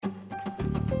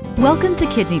Welcome to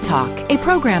Kidney Talk, a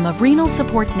program of Renal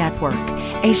Support Network,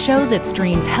 a show that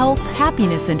streams health,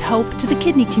 happiness, and hope to the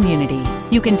kidney community.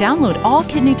 You can download all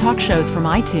Kidney Talk shows from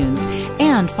iTunes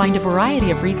and find a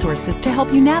variety of resources to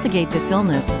help you navigate this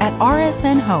illness at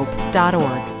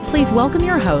rsnhope.org. Please welcome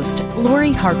your host,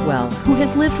 Lori Hartwell, who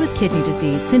has lived with kidney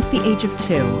disease since the age of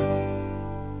 2.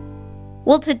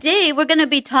 Well, today we're going to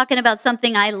be talking about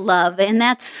something I love, and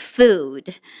that's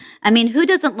food. I mean, who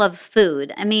doesn't love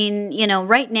food? I mean,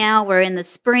 right now we're in the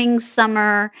spring,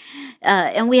 summer,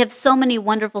 and we have so many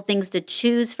wonderful things to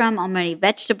choose from, so many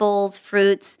vegetables,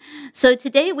 fruits. So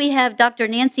today we have Dr.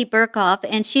 Nancy Berkoff,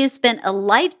 and she has spent a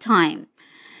lifetime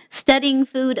studying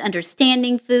food,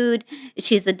 understanding food.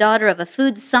 She's the daughter of a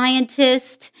food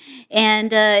scientist,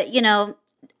 and,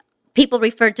 people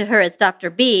refer to her as Dr.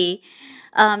 B.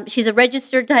 She's a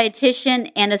registered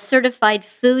dietitian and a certified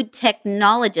food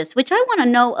technologist, which I want to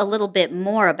know a little bit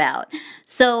more about.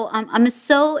 So I'm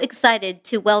so excited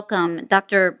to welcome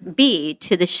Dr. B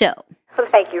to the show.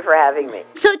 Thank you for having me.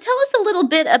 So tell us a little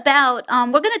bit about,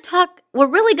 we're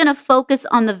really going to focus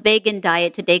on the vegan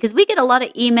diet today because we get a lot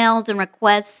of emails and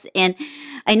requests, and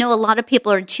I know a lot of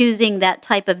people are choosing that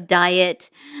type of diet.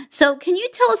 So can you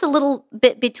tell us a little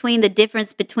bit between the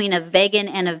difference between a vegan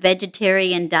and a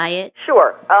vegetarian diet?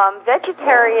 Sure.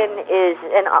 Vegetarian is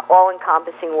an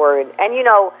all-encompassing word. And,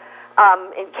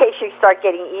 in case you start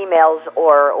getting emails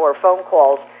or phone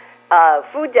calls,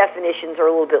 food definitions are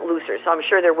a little bit looser. So I'm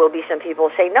sure there will be some people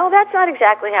who say, no, that's not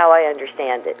exactly how I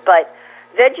understand it. But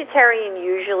vegetarian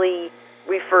usually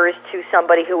refers to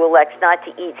somebody who elects not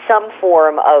to eat some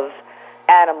form of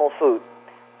animal food.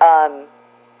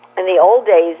 In the old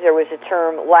days, there was a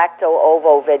term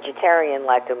lacto-ovo-vegetarian,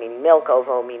 lacto meaning milk,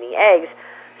 ovo meaning eggs.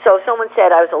 So if someone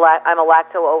said I'm a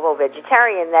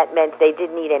lacto-ovo-vegetarian, that meant they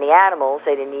didn't eat any animals.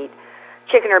 They didn't eat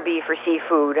chicken or beef or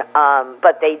seafood,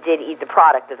 but they did eat the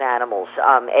product of animals,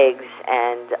 eggs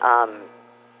and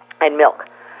milk.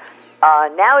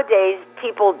 Nowadays,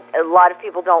 a lot of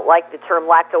people don't like the term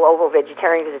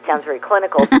lacto-ovo-vegetarian because it sounds very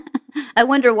clinical. I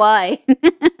wonder why.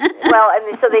 Well,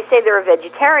 and so they say they're a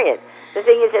vegetarian. The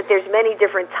thing is that there's many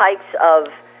different types of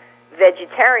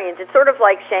vegetarians. It's sort of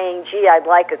like saying, gee, I'd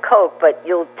like a Coke, but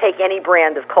you'll take any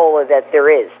brand of cola that there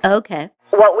is. Okay.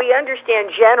 What we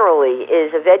understand generally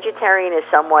is a vegetarian is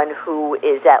someone who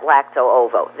is at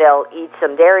lacto-ovo. They'll eat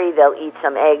some dairy, they'll eat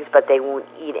some eggs, but they won't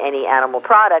eat any animal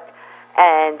product.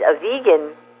 And a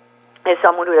vegan is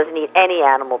someone who doesn't eat any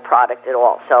animal product at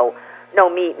all. So no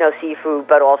meat, no seafood,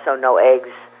 but also no eggs,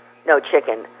 no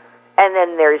chicken. And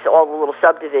then there's all the little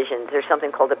subdivisions. There's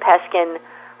something called a pescan,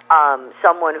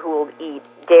 someone who will eat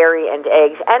dairy and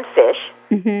eggs and fish.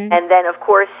 Mm-hmm. And then, of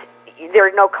course, there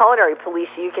are no culinary police,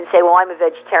 so you can say, well, I'm a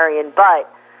vegetarian,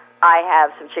 but I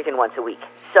have some chicken once a week.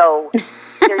 So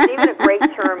there's even a great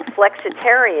term,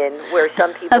 flexitarian, where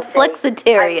some people say... A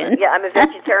flexitarian. I'm a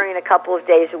vegetarian a couple of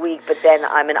days a week, but then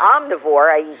I'm an omnivore.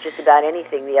 I eat just about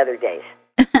anything the other days.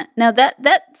 Now,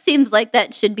 that seems like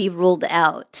that should be ruled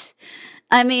out.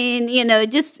 I mean,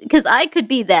 just because I could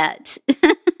be that.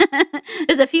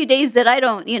 There's a few days that I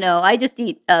don't, I just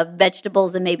eat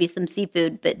vegetables and maybe some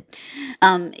seafood. But,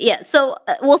 So,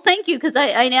 well, thank you, because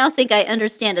I now think I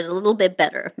understand it a little bit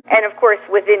better. And, of course,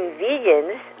 within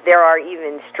vegans, there are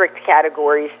even strict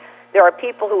categories. There are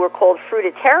people who are called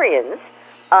fruitarians,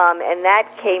 and that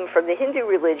came from the Hindu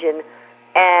religion.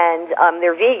 And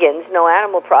they're vegans, no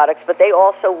animal products, but they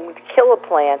also would kill a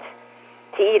plant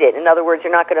to eat it. In other words,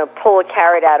 they're not going to pull a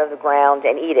carrot out of the ground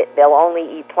and eat it. They'll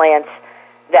only eat plants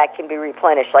that can be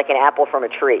replenished, like an apple from a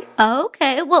tree. Oh,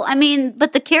 okay. Well, I mean,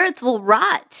 but the carrots will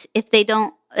rot if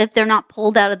they're not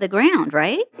pulled out of the ground,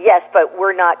 right? Yes, but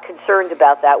we're not concerned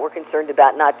about that. We're concerned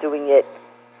about not doing it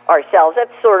ourselves.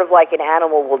 That's sort of like an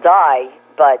animal will die,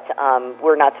 but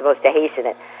we're not supposed to hasten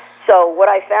it. So what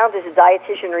I found as a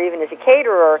dietitian or even as a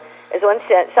caterer is when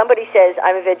somebody says,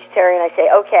 I'm a vegetarian, I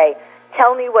say, okay,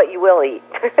 tell me what you will eat,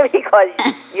 because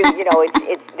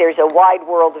there's a wide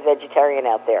world of vegetarian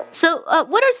out there. So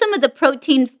what are some of the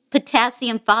protein,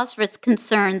 potassium, phosphorus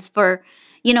concerns for,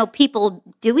 people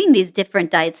doing these different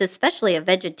diets, especially a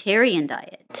vegetarian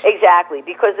diet? Exactly,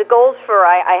 because the goals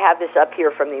I have this up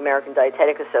here from the American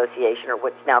Dietetic Association, or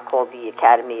what's now called the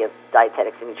Academy of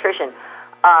Dietetics and Nutrition.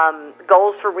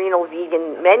 Goals for renal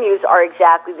vegan menus are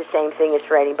exactly the same thing as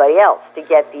for anybody else, to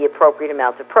get the appropriate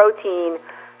amounts of protein,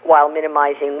 while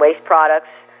minimizing waste products,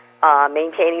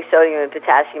 maintaining sodium and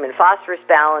potassium and phosphorus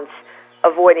balance,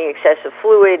 avoiding excessive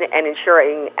fluid, and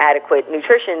ensuring adequate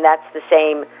nutrition. That's the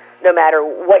same no matter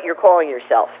what you're calling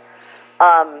yourself.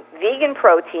 Vegan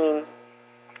protein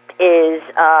is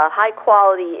high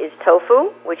quality is tofu,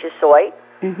 which is soy.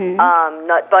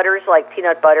 Nut butters like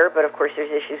peanut butter, but of course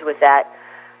there's issues with that.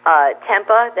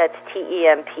 Tempeh, that's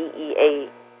Tempeh,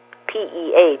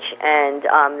 and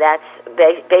that's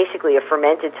basically a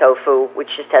fermented tofu, which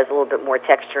just has a little bit more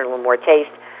texture and a little more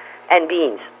taste, and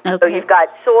beans. Okay. So you've got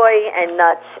soy and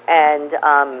nuts,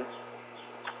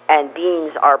 and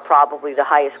beans are probably the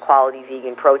highest quality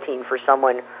vegan protein for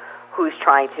someone who's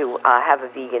trying to have a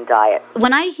vegan diet.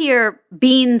 When I hear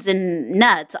beans and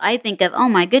nuts, I think of, oh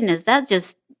my goodness, that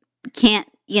just can't,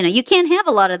 you can't have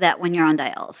a lot of that when you're on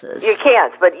dialysis. You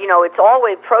can't, but it's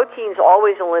always, protein's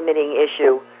always a limiting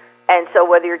issue. And so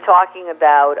whether you're talking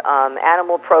about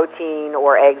animal protein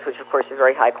or eggs, which of course is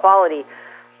very high quality,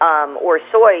 or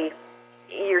soy,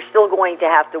 you're still going to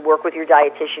have to work with your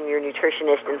dietitian, your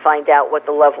nutritionist, and find out what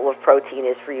the level of protein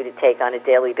is for you to take on a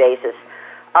daily basis.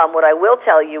 What I will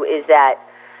tell you is that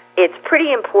it's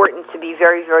pretty important to be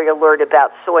very, very alert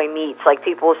about soy meats. Like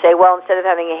people will say, well, instead of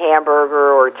having a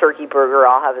hamburger or a turkey burger,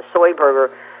 I'll have a soy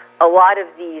burger. A lot of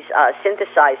these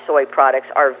synthesized soy products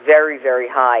are very, very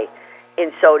high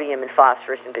in sodium and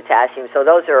phosphorus and potassium. So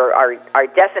those are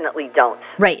definitely don'ts.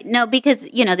 Right. No, because,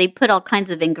 they put all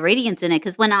kinds of ingredients in it.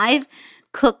 Because when I've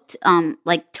cooked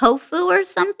like tofu or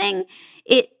something,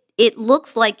 it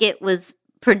looks like it was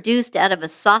produced out of a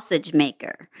sausage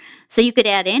maker. So you could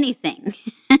add anything.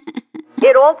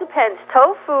 It all depends.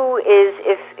 Tofu is,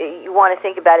 if you want to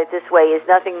think about it this way, is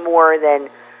nothing more than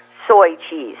soy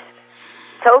cheese.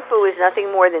 Tofu is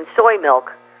nothing more than soy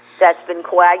milk that's been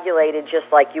coagulated just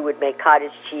like you would make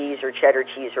cottage cheese or cheddar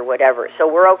cheese or whatever.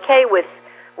 So we're okay with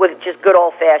just good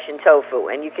old-fashioned tofu,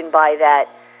 and you can buy that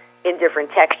in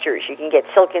different textures. You can get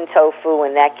silken tofu,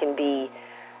 and that can be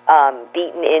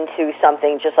beaten into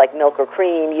something just like milk or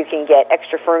cream. You can get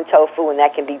extra firm tofu, and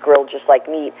that can be grilled just like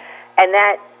meat. And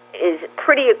that is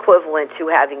pretty equivalent to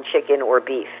having chicken or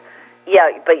beef.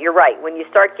 Yeah, but you're right. When you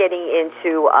start getting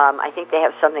into, I think they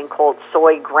have something called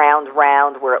soy ground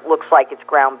round, where it looks like it's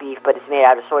ground beef, but it's made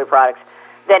out of soy products,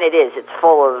 then it is. It's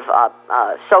full of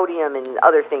sodium and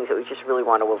other things that we just really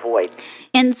want to avoid.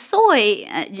 And soy,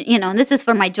 and this is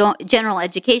for my general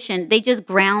education, they just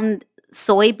ground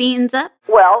soybeans up?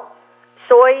 Well,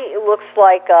 soy looks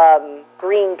like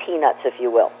green peanuts, if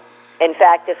you will. In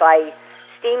fact, if I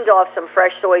steamed off some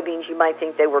fresh soybeans, you might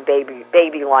think they were baby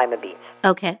lima beans.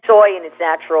 Okay. Soy in its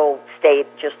natural state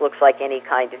just looks like any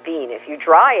kind of bean. If you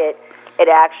dry it, it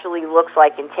actually looks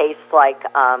like and tastes like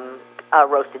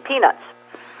roasted peanuts.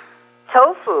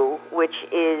 Tofu, which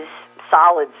is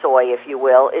solid soy, if you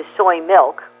will, is soy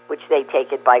milk, which they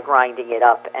take it by grinding it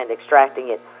up and extracting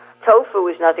it. Tofu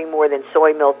is nothing more than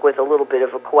soy milk with a little bit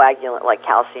of a coagulant like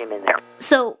calcium in there.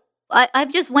 So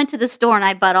I've just went to the store and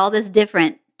I bought all this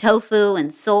different tofu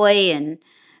and soy and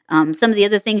some of the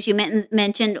other things you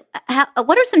mentioned.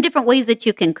 What are some different ways that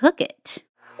you can cook it?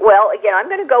 Well, again, I'm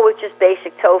going to go with just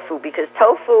basic tofu because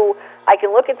tofu, I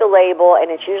can look at the label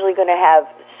and it's usually going to have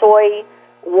soy,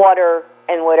 water,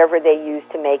 and whatever they use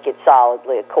to make it solid,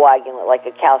 like a coagulant, like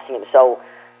a calcium. So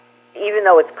even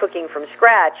though it's cooking from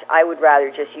scratch, I would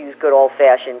rather just use good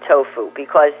old-fashioned tofu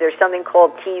because there's something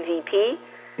called TVP,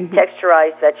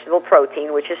 texturized vegetable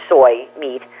protein, which is soy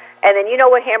meat. And then you know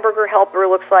what Hamburger Helper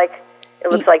looks like?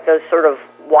 It looks like those sort of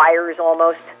wires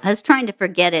almost. I was trying to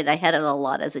forget it. I had it a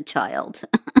lot as a child.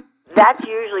 That's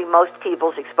usually most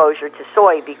people's exposure to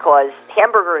soy because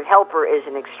Hamburger Helper is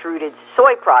an extruded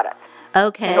soy product.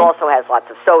 Okay. It also has lots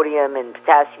of sodium and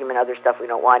potassium and other stuff we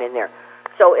don't want in there.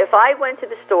 So if I went to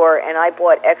the store and I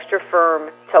bought extra firm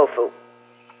tofu,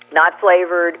 not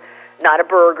flavored, not a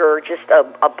burger, just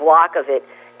a block of it,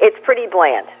 it's pretty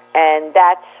bland. And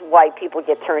that's why people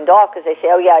get turned off because they say,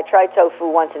 oh, yeah, I tried tofu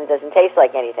once and it doesn't taste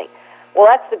like anything. Well,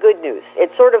 that's the good news.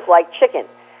 It's sort of like chicken.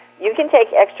 You can take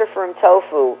extra firm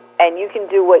tofu and you can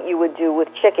do what you would do with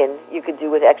chicken, you could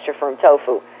do with extra firm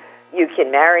tofu. You can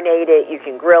marinate it, you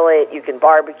can grill it, you can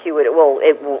barbecue it. It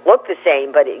won't look the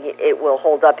same, but it will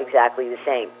hold up exactly the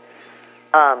same.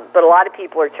 But a lot of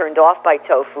people are turned off by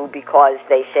tofu because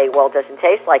they say, well, it doesn't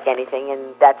taste like anything,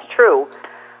 and that's true.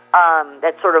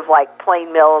 That's sort of like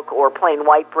plain milk or plain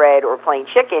white bread or plain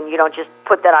chicken. You don't just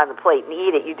put that on the plate and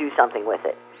eat it. You do something with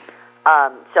it.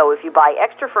 So if you buy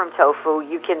extra firm tofu,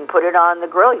 you can put it on the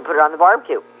grill. You can put it on the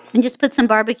barbecue. And just put some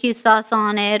barbecue sauce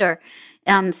on it or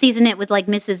season it with like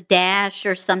Mrs. Dash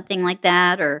or something like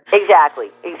that. Or Exactly.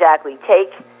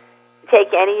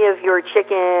 Take any of your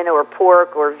chicken or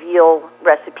pork or veal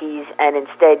recipes and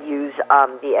instead use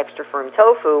the extra firm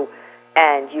tofu,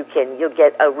 and you'll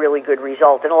get a really good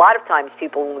result. And a lot of times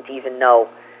people won't even know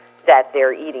that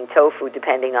they're eating tofu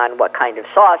depending on what kind of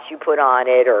sauce you put on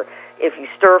it or if you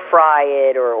stir fry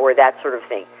it or that sort of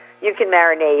thing. You can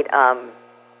marinate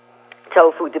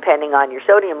tofu, depending on your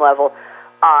sodium level,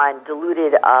 on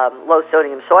diluted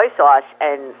low-sodium soy sauce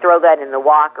and throw that in the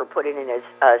wok or put it in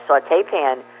a saute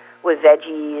pan with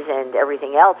veggies and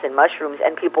everything else and mushrooms,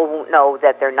 and people won't know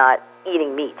that they're not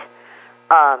eating meat.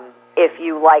 If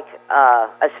you like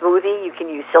a smoothie, you can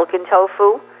use silken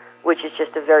tofu, which is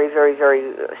just a very, very,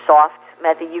 very soft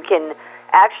method. You can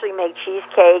actually make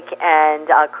cheesecake and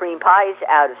cream pies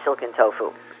out of silken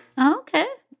tofu. Okay.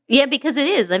 Yeah, because it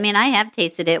is. I mean, I have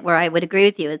tasted it where I would agree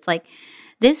with you. It's like,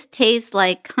 this tastes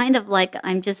like kind of like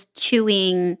I'm just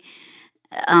chewing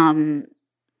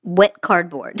wet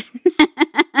cardboard.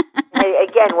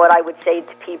 Again, what I would say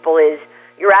to people is,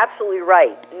 you're absolutely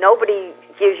right. Nobody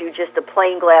gives you just a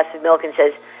plain glass of milk and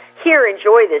says, here,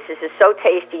 enjoy this. This is so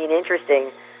tasty and interesting.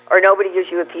 Or nobody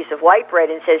gives you a piece of white bread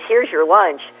and says, here's your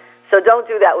lunch. So don't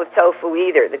do that with tofu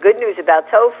either. The good news about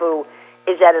tofu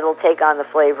is that it'll take on the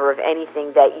flavor of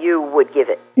anything that you would give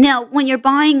it. Now, when you're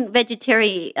buying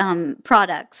vegetarian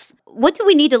products, what do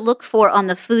we need to look for on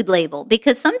the food label?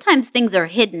 Because sometimes things are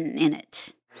hidden in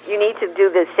it. You need to do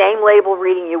the same label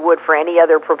reading you would for any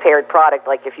other prepared product,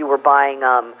 like if you were buying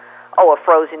a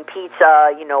frozen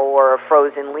pizza, or a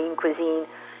frozen lean cuisine.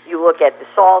 You look at the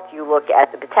salt, you look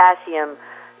at the potassium,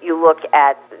 you look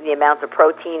at the amount of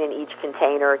protein in each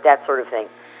container, that sort of thing.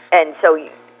 And so,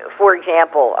 for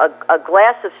example, a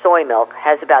glass of soy milk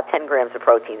has about 10 grams of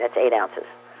protein. That's 8 ounces.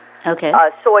 Okay.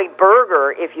 A soy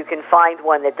burger, if you can find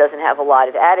one that doesn't have a lot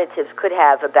of additives, could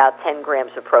have about 10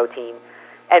 grams of protein.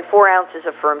 And 4 ounces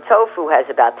of firm tofu has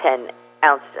about 10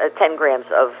 grams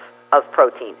of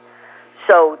protein.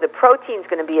 So the protein's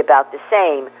going to be about the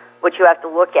same. What you have to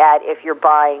look at if you're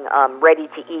buying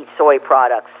ready-to-eat soy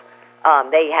products,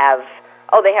 they have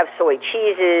soy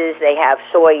cheeses, they have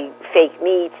soy fake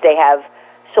meats, they have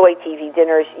soy TV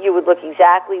dinners. You would look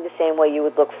exactly the same way you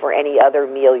would look for any other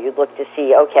meal. You'd look to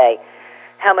see, okay,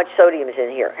 how much sodium is in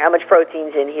here, how much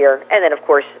protein's in here, and then, of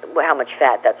course, how much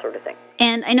fat, that sort of thing.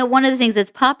 And I know one of the things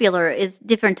that's popular is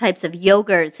different types of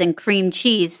yogurts and cream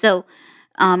cheese. So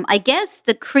I guess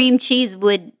the cream cheese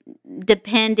would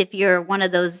depend if you're one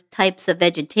of those types of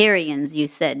vegetarians, you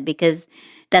said, because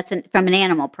that's from an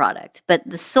animal product. But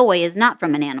the soy is not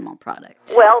from an animal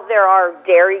product. Well, there are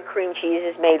dairy cream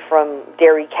cheeses made from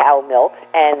dairy cow milk,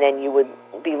 and then you would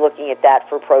be looking at that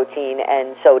for protein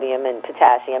and sodium and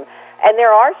potassium. And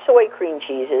there are soy cream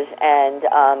cheeses, and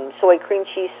soy cream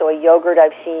cheese, soy yogurt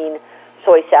I've seen,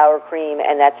 soy sour cream,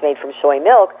 and that's made from soy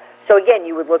milk. So again,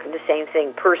 you would look at the same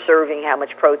thing per serving, how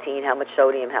much protein, how much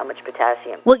sodium, how much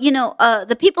potassium. Well,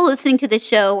 the people listening to this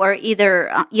show are either,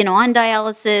 on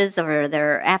dialysis or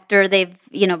they're after they've,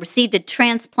 received a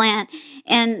transplant.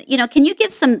 And, can you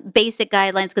give some basic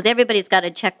guidelines? Because everybody's got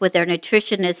to check with their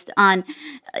nutritionist on,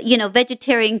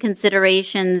 vegetarian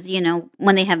considerations,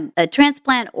 when they have a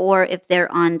transplant or if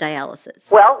they're on dialysis.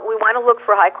 Well, we want to look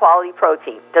for high-quality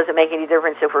protein. Doesn't make any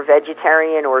difference if we're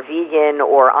vegetarian or vegan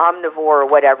or omnivore or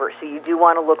whatever. So you do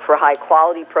want to look for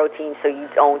high-quality protein so you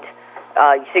don't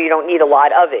need a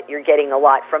lot of it. You're getting a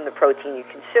lot from the protein you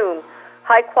consume.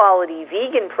 High-quality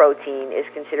vegan protein is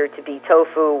considered to be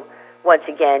tofu, once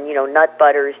again, nut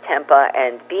butters, tempeh,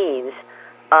 and beans.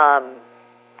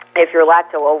 If you're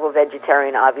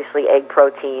lacto-ovo-vegetarian, obviously egg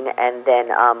protein, and then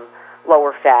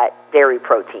lower-fat dairy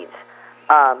proteins.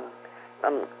 I'm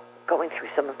going through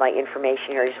some of my information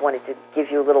here. I just wanted to give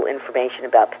you a little information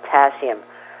about potassium.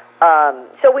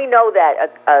 So we know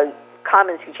that a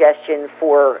common suggestion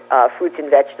for fruits and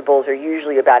vegetables are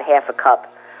usually about half a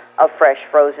cup of fresh,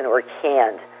 frozen, or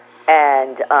canned.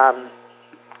 And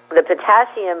the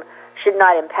potassium should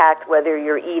not impact whether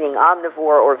you're eating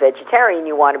omnivore or vegetarian.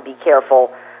 You want to be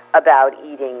careful about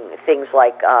eating things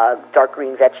like dark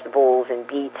green vegetables and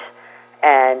beets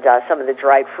and some of the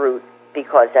dried fruit,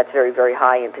 because that's very, very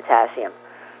high in potassium.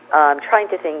 I'm trying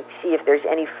to see if there's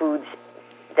any foods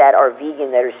that are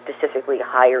vegan that are specifically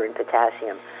higher in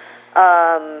potassium.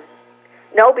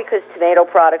 No, because tomato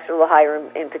products are a little higher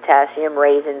in potassium,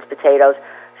 raisins, potatoes.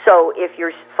 So if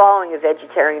you're following a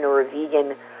vegetarian or a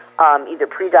vegan, either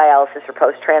pre-dialysis or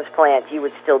post-transplant, you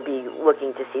would still be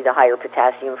looking to see the higher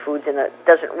potassium foods, and it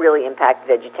doesn't really impact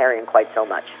the vegetarian quite so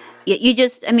much.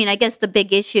 I guess the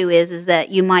big issue is that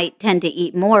you might tend to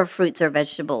eat more fruits or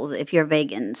vegetables if you're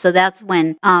vegan. So that's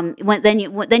when then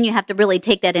you have to really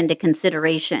take that into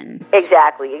consideration.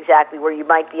 Exactly. Where you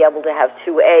might be able to have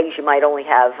 2 eggs, you might only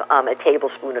have a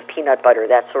tablespoon of peanut butter,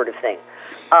 that sort of thing.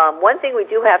 One thing we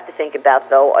do have to think about,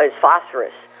 though, is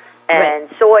phosphorus. And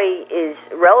right. Soy is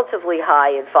relatively high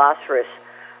in phosphorus.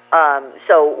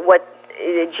 So what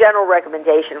a general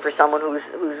recommendation for someone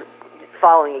who's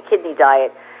following a kidney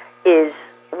diet is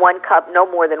 1 cup, no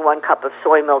more than 1 cup of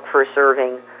soy milk for a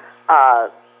serving,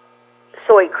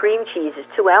 soy cream cheese is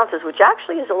 2 ounces, which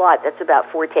actually is a lot. That's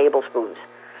about 4 tablespoons.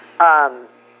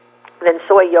 Then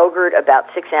soy yogurt, about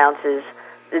 6 ounces.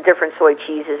 The different soy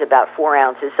cheeses, about 4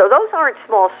 ounces. So those aren't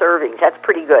small servings. That's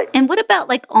pretty good. And what about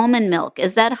like almond milk?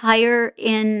 Is that higher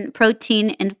in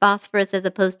protein and phosphorus as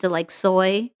opposed to like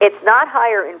soy? It's not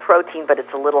higher in protein, but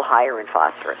it's a little higher in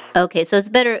phosphorus. Okay, so it's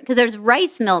better because there's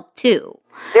rice milk too.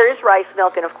 There is rice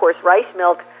milk, and of course, rice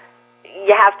milk,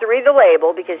 you have to read the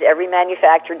label because every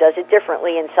manufacturer does it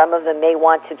differently, and some of them may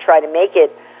want to try to make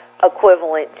it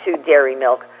equivalent to dairy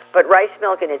milk. But rice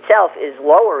milk in itself is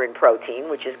lower in protein,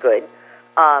 which is good.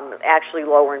 Actually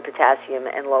lower in potassium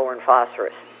and lower in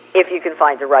phosphorus, if you can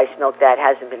find a rice milk that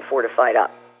hasn't been fortified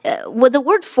up. With the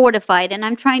word fortified, and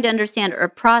I'm trying to understand, or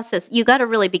process, you got to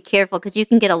really be careful because you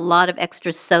can get a lot of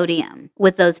extra sodium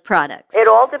with those products. It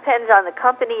all depends on the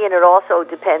company, and it also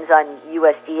depends on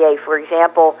USDA. For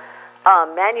example,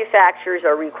 manufacturers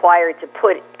are required to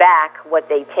put back what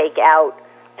they take out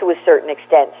to a certain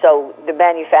extent, so the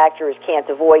manufacturers can't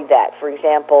avoid that. For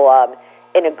example,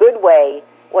 in a good way,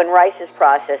 when rice is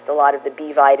processed, a lot of the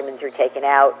B vitamins are taken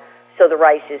out, so the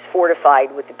rice is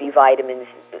fortified with the B vitamins.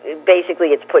 Basically,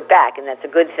 it's put back, and that's a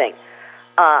good thing.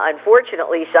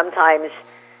 Unfortunately, sometimes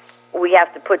we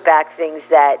have to put back things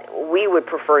that we would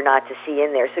prefer not to see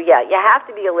in there. So, yeah, you have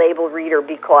to be a label reader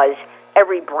because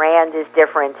every brand is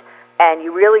different, and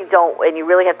you really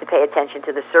have to pay attention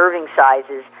to the serving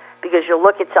sizes because you'll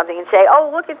look at something and say,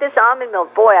 oh, look at this almond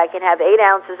milk. Boy, I can have 8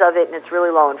 ounces of it, and it's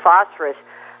really low in phosphorus,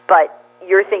 but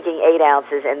you're thinking 8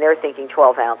 ounces and they're thinking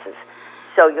 12 ounces.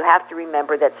 So you have to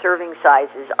remember that serving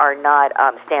sizes are not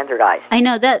standardized. I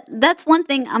know that's one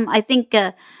thing I think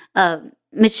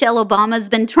Michelle Obama's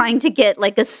been trying to get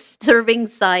like a serving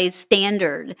size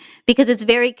standard because it's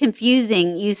very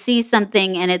confusing. You see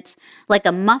something and it's like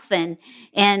a muffin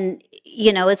and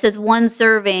it says 1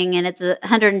 serving and it's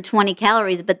 120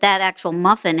 calories, but that actual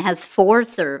muffin has 4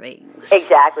 servings.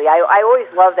 Exactly. I always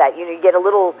love that. You get a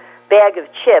little bag of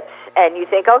chips and you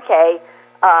think, okay,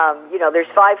 there's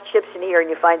 5 chips in here and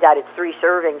you find out it's 3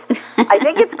 servings. I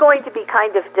think it's going to be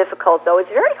kind of difficult, though. It's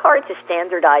very hard to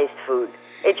standardize food.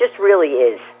 It just really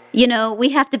is. We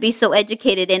have to be so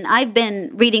educated, and I've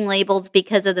been reading labels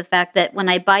because of the fact that when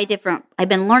I buy I've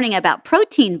been learning about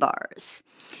protein bars.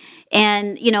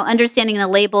 And, understanding the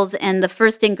labels and the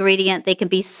first ingredient, they can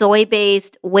be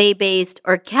soy-based, whey-based,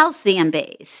 or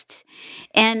calcium-based.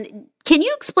 And can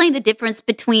you explain the difference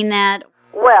between that?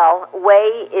 Well,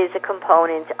 whey is a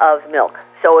component of milk.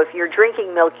 So if you're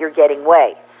drinking milk, you're getting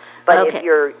whey. But Okay. If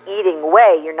you're eating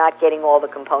whey, you're not getting all the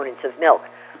components of milk.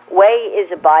 Whey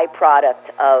is a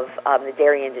byproduct of the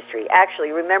dairy industry.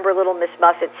 Actually, remember little Miss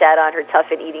Muffet sat on her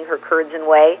tuffet eating her curds and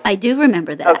whey? I do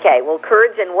remember that. Okay, well,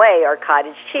 curds and whey are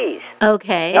cottage cheese.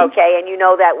 Okay. Okay, and you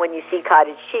know that when you see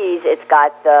cottage cheese, it's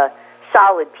got the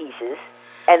solid pieces,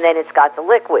 and then it's got the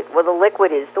liquid. Well, the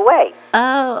liquid is the whey.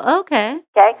 Oh, okay.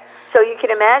 Okay? So you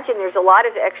can imagine there's a lot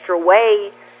of extra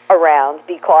whey around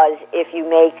because if you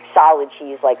make solid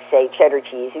cheese, like, say, cheddar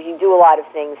cheese, if you do a lot of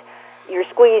things, you're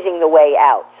squeezing the whey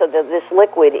out. So this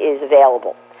liquid is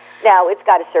available. Now, it's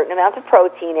got a certain amount of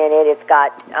protein in it. It's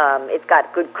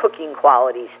got good cooking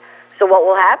qualities. So what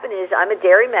will happen is I'm a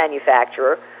dairy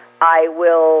manufacturer. I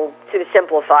will, to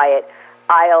simplify it,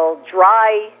 I'll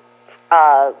dry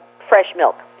fresh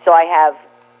milk. So I have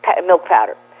milk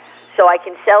powder. So I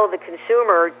can sell the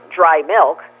consumer dry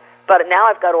milk, but now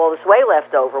I've got all this whey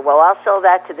left over. Well, I'll sell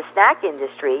that to the snack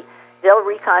industry. They'll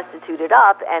reconstitute it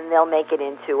up, and they'll make it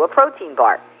into a protein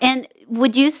bar. And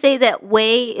would you say that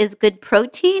whey is good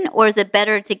protein, or is it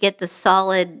better to get the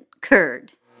solid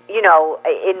curd?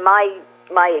 In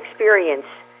my experience,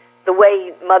 the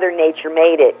way Mother Nature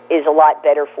made it is a lot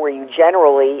better for you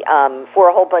generally for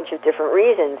a whole bunch of different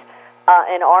reasons.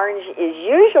 An orange is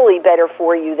usually better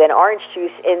for you than orange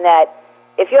juice in that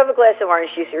if you have a glass of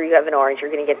orange juice or you have an orange, you're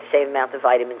going to get the same amount of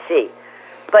vitamin C.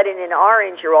 But in an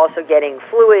orange, you're also getting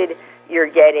fluid,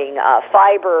 you're getting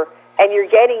fiber, and you're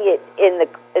getting it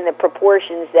in the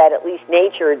proportions that at least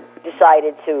nature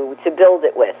decided to build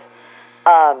it with.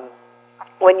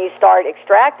 When you start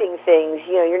extracting things,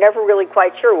 you're never really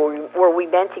quite sure. Were we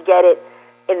meant to get it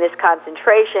in this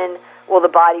concentration? Will the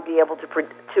body be able to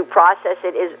process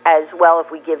it as well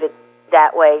if we give it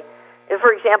that way?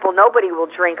 For example, nobody will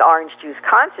drink orange juice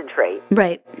concentrate.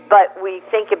 Right. But we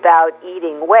think about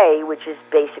eating whey, which is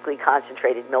basically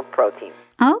concentrated milk protein.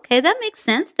 Okay, that makes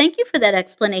sense. Thank you for that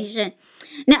explanation.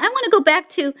 Now, I want to go back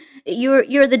to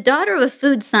you're the daughter of a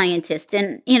food scientist,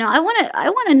 and I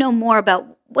want to know more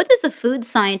about what does a food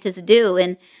scientist do,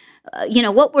 and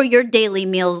what were your daily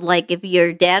meals like if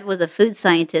your dad was a food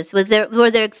scientist? Were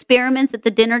there experiments at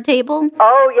the dinner table?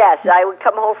 Oh, yes. I would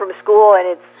come home from school and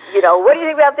it's, what do you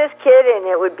think about this, kid? And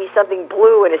it would be something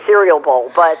blue in a cereal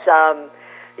bowl. But,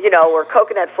 or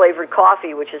coconut-flavored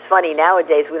coffee, which is funny.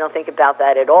 Nowadays, we don't think about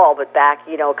that at all. But back,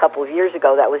 a couple of years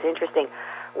ago, that was interesting.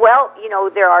 Well,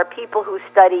 there are people who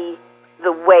study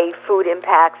the way food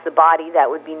impacts the body. That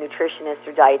would be nutritionists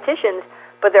or dietitians.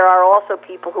 But there are also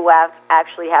people who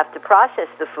actually have to process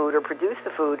the food or produce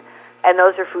the food, and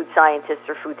those are food scientists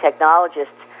or food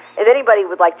technologists. If anybody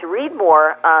would like to read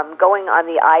more, going on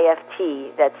the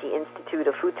IFT, that's the Institute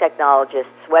of Food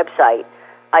Technologists website,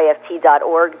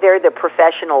 IFT.org, they're the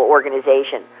professional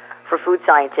organization for food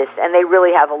scientists, and they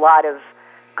really have a lot of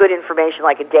good information,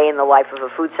 like a day in the life of a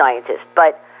food scientist.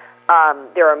 But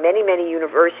there are many, many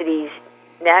universities,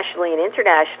 nationally and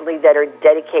internationally, that are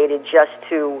dedicated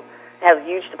have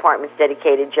huge departments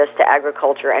dedicated just to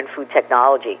agriculture and food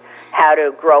technology, how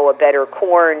to grow a better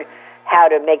corn, how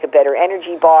to make a better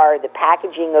energy bar, the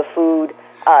packaging of food,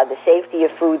 the safety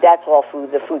of food. That's all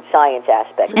food, the food science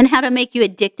aspect. And how to make you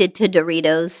addicted to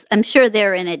Doritos. I'm sure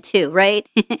they're in it too, right?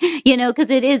 Because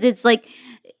it's like,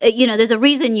 there's a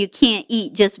reason you can't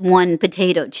eat just one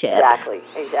potato chip. Exactly.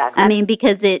 I mean,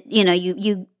 because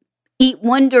you eat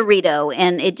one Dorito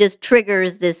and it just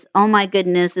triggers this, oh my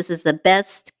goodness, this is the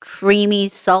best creamy,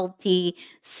 salty,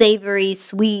 savory,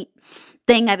 sweet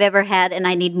thing I've ever had, and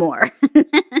I need more.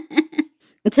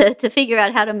 to figure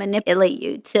out how to manipulate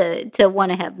you to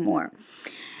want to have more.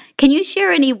 Can you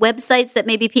share any websites that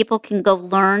maybe people can go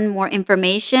learn more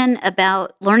information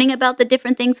about learning about the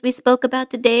different things we spoke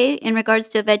about today in regards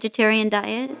to a vegetarian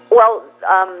diet? Well,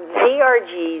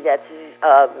 VRG, that's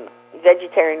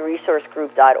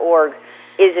vegetarianresourcegroup.org,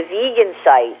 is a vegan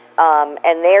site,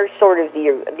 and they're sort of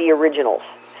the originals.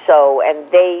 So, and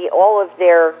all of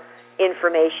their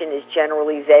information is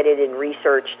generally vetted and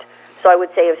researched. So I would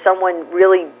say if someone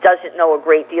really doesn't know a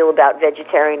great deal about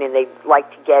vegetarian and they'd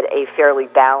like to get a fairly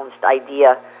balanced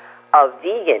idea of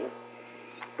vegan,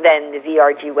 then the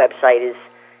VRG website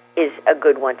is a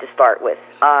good one to start with.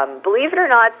 Believe it or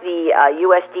not, the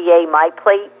USDA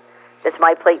MyPlate, that's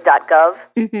myplate.gov,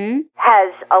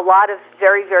 has a lot of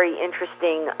very, very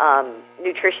interesting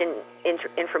nutrition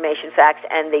information facts,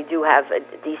 and they do have a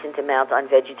decent amount on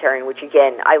vegetarian, which,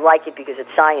 again, I like it because it's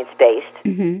science-based.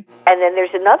 And then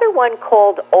there's another one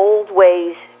called Old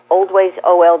Ways,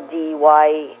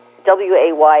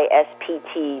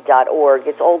 OldWaysPT.org.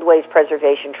 It's Old Ways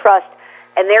Preservation Trust,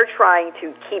 and they're trying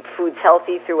to keep foods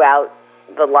healthy throughout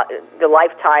the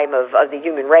lifetime of the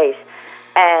human race.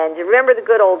 And remember the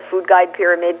good old food guide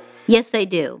pyramid? Yes, I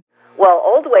do. Well,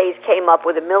 Old Ways came up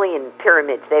with 1 million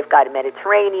pyramids. They've got a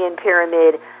Mediterranean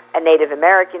pyramid, a Native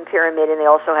American pyramid, and they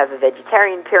also have a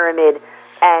vegetarian pyramid,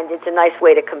 and it's a nice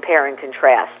way to compare and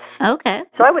contrast. Okay.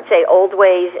 So I would say Old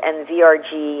Ways and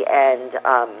VRG and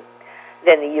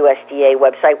then the USDA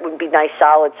website would be nice,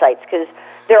 solid sites, because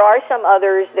there are some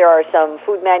others. There are some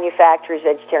food manufacturers,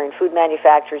 vegetarian food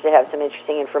manufacturers that have some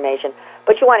interesting information,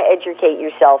 but you want to educate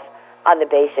yourself on the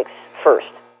basics first.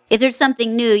 If there's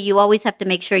something new, you always have to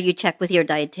make sure you check with your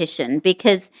dietitian,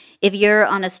 because if you're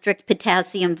on a strict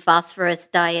potassium phosphorus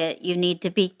diet, you need to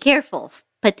be careful.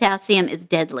 Potassium is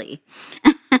deadly.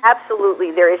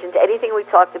 Absolutely. There isn't anything we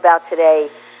talked about today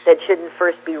that shouldn't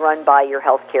first be run by your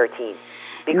healthcare team,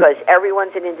 because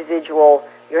everyone's an individual.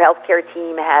 Your healthcare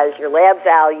team has your lab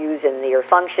values and your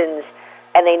functions,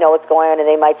 and they know what's going on, and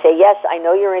they might say, yes, I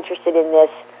know you're interested in this.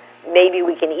 Maybe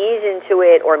we can ease into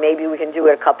it, or maybe we can do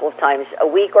it a couple of times a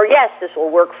week, or yes, this will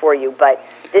work for you. But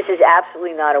this is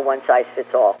absolutely not a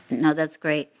one-size-fits-all. No, that's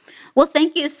great. Well,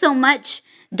 thank you so much,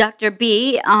 Dr.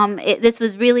 B. This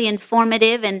was really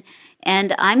informative, and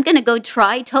I'm going to go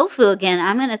try tofu again.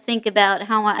 I'm going to think about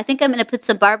I think I'm going to put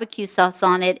some barbecue sauce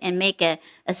on it and make a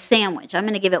sandwich. I'm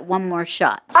going to give it one more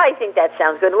shot. I think that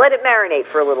sounds good. Let it marinate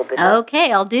for a little bit.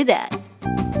 Okay, I'll do that.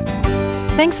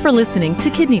 Thanks for listening to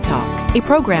Kidney Talk, a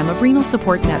program of Renal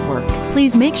Support Network.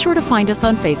 Please make sure to find us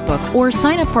on Facebook or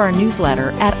sign up for our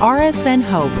newsletter at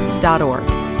rsnhope.org.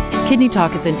 Kidney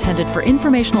Talk is intended for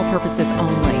informational purposes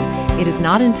only. It is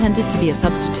not intended to be a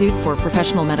substitute for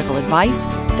professional medical advice,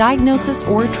 diagnosis,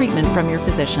 or treatment from your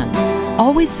physician.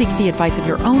 Always seek the advice of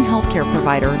your own healthcare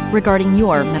provider regarding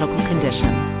your medical condition.